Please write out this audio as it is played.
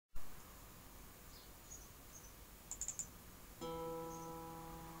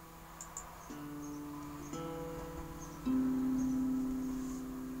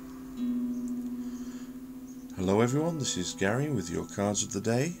Hello everyone, this is Gary with your cards of the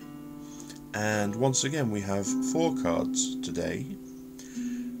day, and once again we have 4 cards today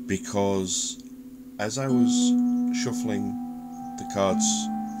because as I was shuffling the cards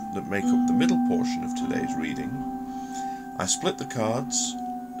that make up the middle portion of today's reading, I split the cards,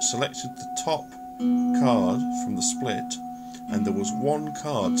 selected the top card from the split, and there was one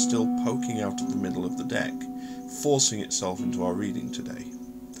card still poking out of the middle of the deck, forcing itself into our reading today.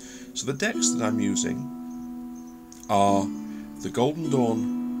 So the decks that I'm using are the Golden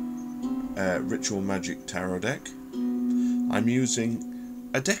Dawn Ritual Magic Tarot deck. I'm using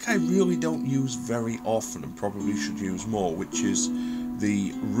a deck I really don't use very often and probably should use more, which is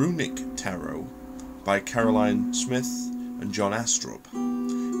the Runic Tarot by Caroline Smith and John Astrup.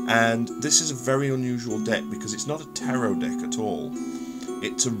 And this is a very unusual deck because it's not a tarot deck at all.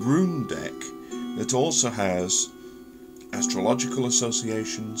 It's a rune deck that also has astrological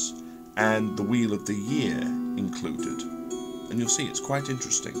associations and the Wheel of the Year included, and you'll see it's quite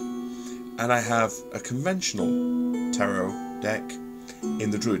interesting. And I have a conventional tarot deck in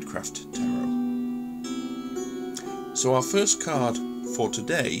the Druidcraft Tarot. So our first card for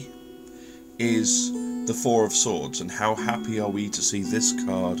today is the Four of Swords, and how happy are we to see this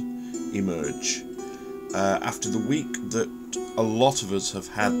card emerge after the week that a lot of us have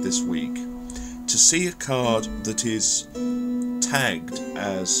had this week. To see a card that is tagged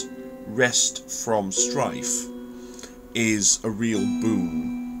as Rest from Strife is a real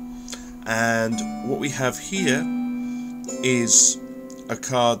boon. And what we have here is a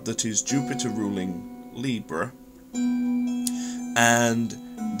card that is Jupiter ruling Libra, and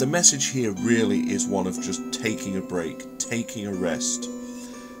the message here really is one of just taking a break, taking a rest.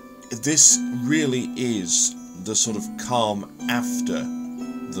 This really is the sort of calm after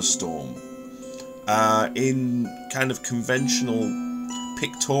the storm. In kind of conventional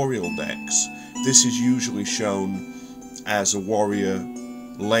pictorial decks, this is usually shown as a warrior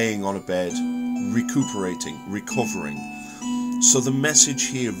laying on a bed, recuperating, recovering. So the message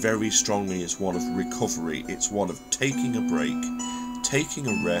here very strongly is one of recovery. It's one of taking a break, taking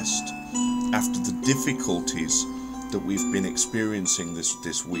a rest after the difficulties that we've been experiencing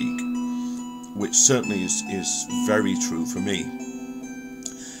this week, which certainly is very true for me.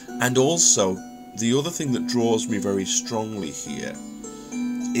 And also, the other thing that draws me very strongly here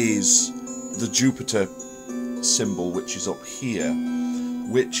is the Jupiter symbol, which is up here,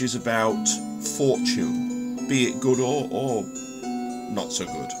 which is about fortune, be it good or not so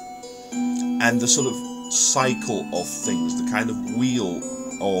good, and the sort of cycle of things, the kind of wheel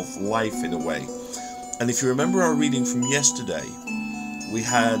of life in a way. And if you remember our reading from yesterday, we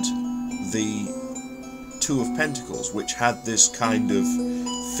had the Two of Pentacles, which had this kind of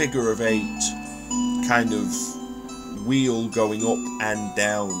figure of 8 kind of wheel going up and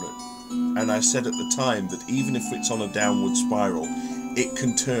down, and I said at the time that even if it's on a downward spiral, it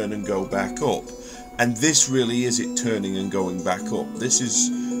can turn and go back up, and this really is it turning and going back up. This is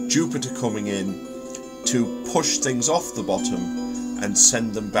Jupiter coming in to push things off the bottom and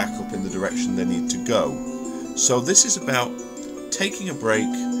send them back up in the direction they need to go. So this is about taking a break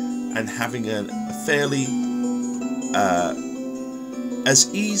and having a fairly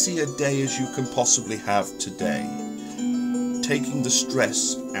as easy a day as you can possibly have today, taking the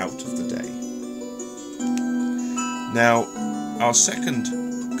stress out of the day. Now, our second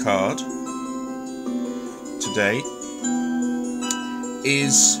card today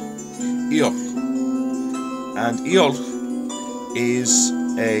is Eol, and Eol is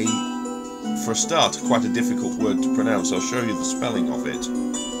for a start, quite a difficult word to pronounce. I'll show you the spelling of it.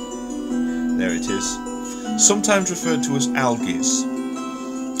 There it is. Sometimes referred to as algaes.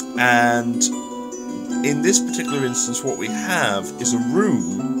 And in this particular instance, what we have is a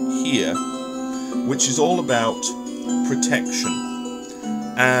rune here, which is all about protection.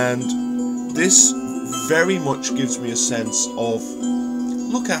 And this very much gives me a sense of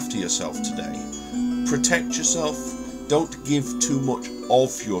look after yourself today. Protect yourself. Don't give too much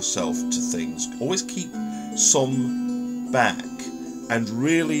of yourself to things. Always keep some back, and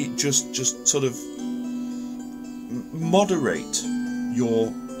really just sort of moderate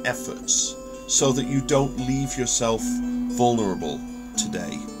your efforts so that you don't leave yourself vulnerable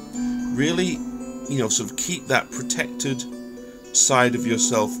today. Really, sort of keep that protected side of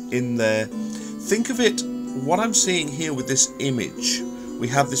yourself in there. Think of it, what I'm seeing here with this image, we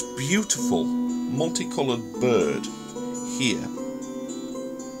have this beautiful multicolored bird here,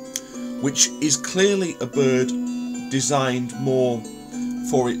 which is clearly a bird designed more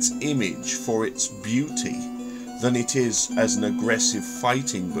for its image, for its beauty, than it is as an aggressive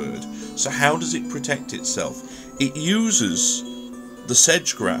fighting bird. So how does it protect itself? It uses the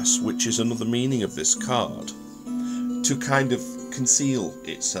sedge grass, which is another meaning of this card, to kind of conceal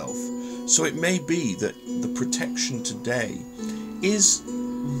itself. So it may be that the protection today is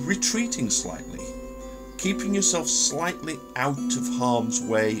retreating slightly, keeping yourself slightly out of harm's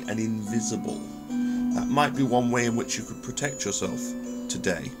way and invisible. That might be one way in which you could protect yourself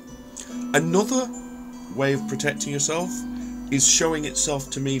today. Another way of protecting yourself is showing itself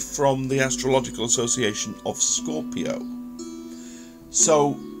to me from the astrological association of Scorpio.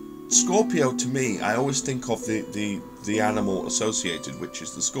 So Scorpio, to me, I always think of the animal associated, which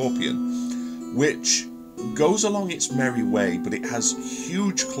is the scorpion, which goes along its merry way, but it has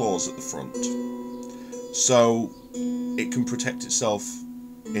huge claws at the front, so it can protect itself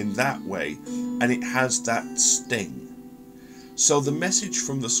in that way, and it has that sting. So the message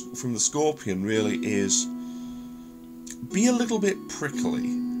from the scorpion really is, be a little bit prickly,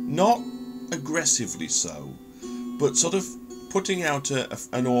 not aggressively so, but sort of putting out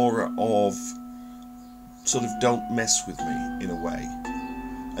an aura of sort of don't mess with me in a way.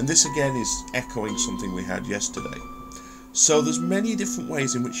 And this again is echoing something we had yesterday. So there's many different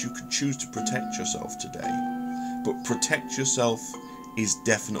ways in which you can choose to protect yourself today, but protect yourself is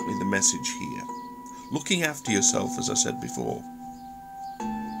definitely the message here. Looking after yourself, as I said before.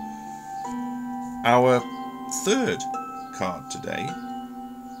 Our third card today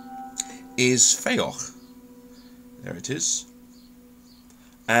is Feoch. There it is.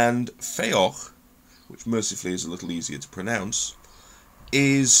 And Feoch, which mercifully is a little easier to pronounce,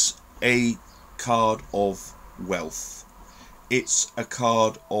 is a card of wealth. It's a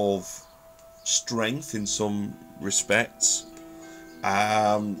card of strength in some respects.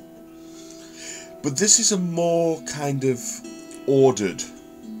 But this is a more kind of ordered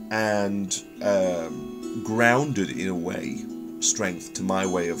and grounded, in a way, strength to my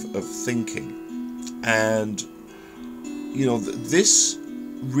way of thinking. And, you know, this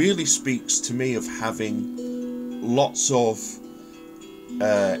really speaks to me of having lots of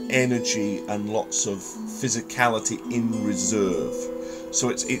energy and lots of physicality in reserve. So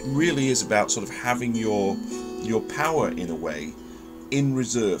it really is about sort of having your power, in a way, in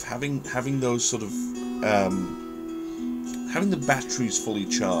reserve, having those sort of having the batteries fully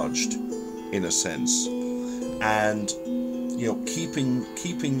charged, in a sense, and you know,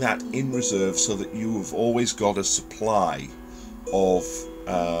 keeping that in reserve so that you have always got a supply of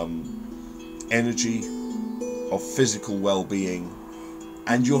energy, of physical well-being,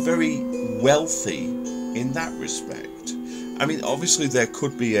 and you're very wealthy in that respect. I mean, obviously there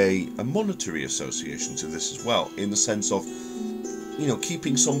could be a monetary association to this as well, in the sense of, you know,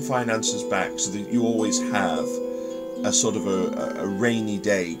 keeping some finances back so that you always have a sort of a rainy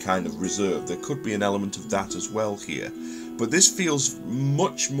day kind of reserve. There could be an element of that as well here. But this feels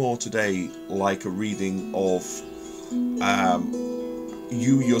much more today like a reading of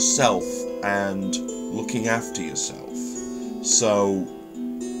you yourself and looking after yourself. So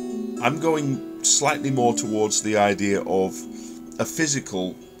I'm going slightly more towards the idea of a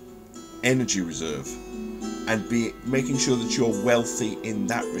physical energy reserve, and making sure that you're wealthy in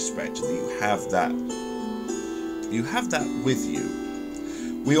that respect, and that you have that with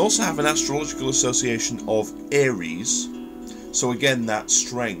you. We also have an astrological association of Aries, so again that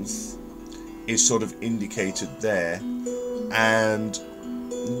strength is sort of indicated there, and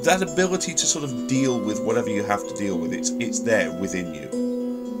that ability to sort of deal with whatever you have to deal with, it's there within you.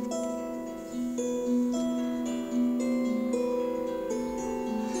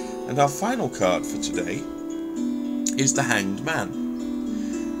 And our final card for today is the Hanged Man.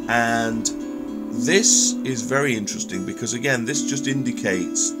 And this is very interesting because, again, this just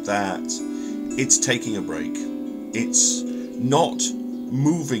indicates that it's taking a break. It's not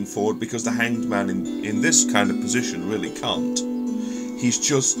moving forward, because the Hanged Man in this kind of position really can't. He's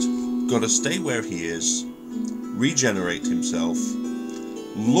just got to stay where he is, regenerate himself,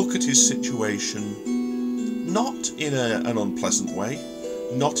 look at his situation, not in an unpleasant way,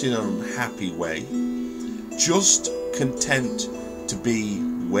 not in an unhappy way, just content to be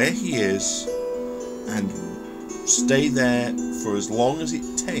where he is and stay there for as long as it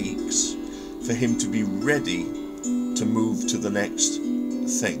takes for him to be ready to move to the next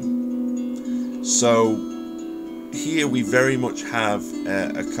thing. So here we very much have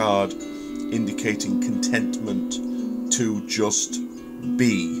a card indicating contentment to just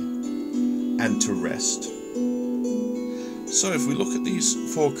be and to rest. So if we look at these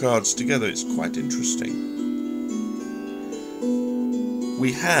four cards together, it's quite interesting.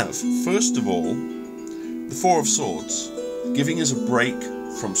 We have, first of all, the Four of Swords, giving us a break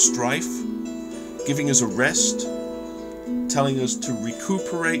from strife, giving us a rest, telling us to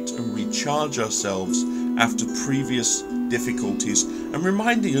recuperate and recharge ourselves after previous difficulties, and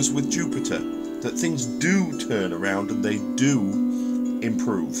reminding us with Jupiter that things do turn around and they do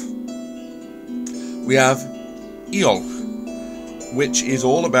improve. We have Iolch, which is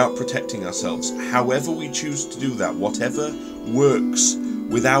all about protecting ourselves, however we choose to do that, whatever works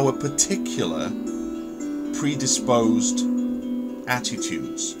with our particular predisposed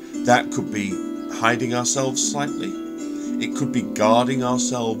attitudes. That could be hiding ourselves slightly, it could be guarding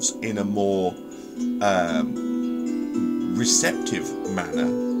ourselves in a more receptive manner,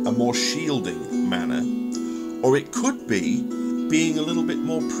 a more shielding manner, or it could be being a little bit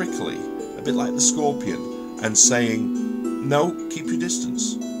more prickly, a bit like the scorpion, and saying, no, keep your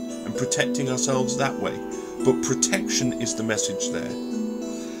distance, and protecting ourselves that way. But protection is the message there.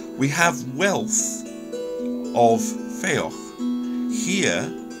 We have wealth of Feoch here,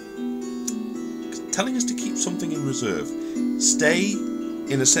 telling us to keep something in reserve. Stay,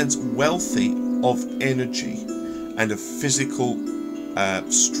 in a sense, wealthy of energy and of physical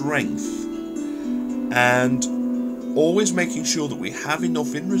strength, and always making sure that we have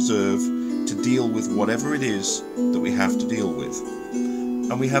enough in reserve to deal with whatever it is that we have to deal with.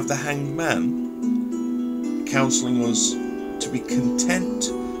 And we have the Hanged Man counselling us to be content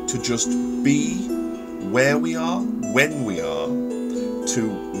to just be where we are, when we are,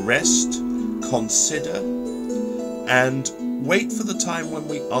 to rest, consider, and wait for the time when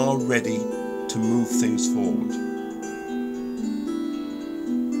we are ready to move things forward.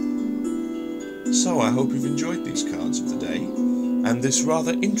 So I hope you've enjoyed these cards of the day, and this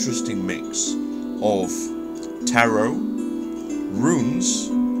rather interesting mix of tarot, runes,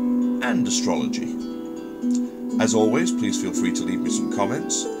 and astrology. As always, please feel free to leave me some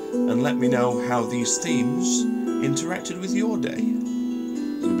comments and let me know how these themes interacted with your day.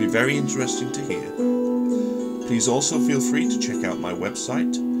 It'll be very interesting to hear. Please also feel free to check out my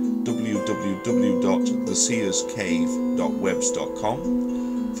website, www.theseerscave.webs.com,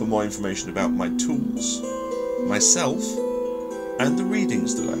 for more information about my tools, myself, and the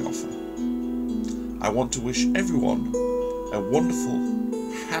readings that I offer. I want to wish everyone a wonderful,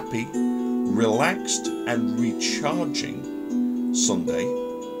 happy, relaxed and recharging Sunday,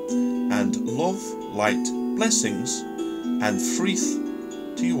 and love, light, blessings and frith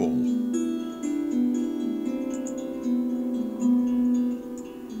to you all.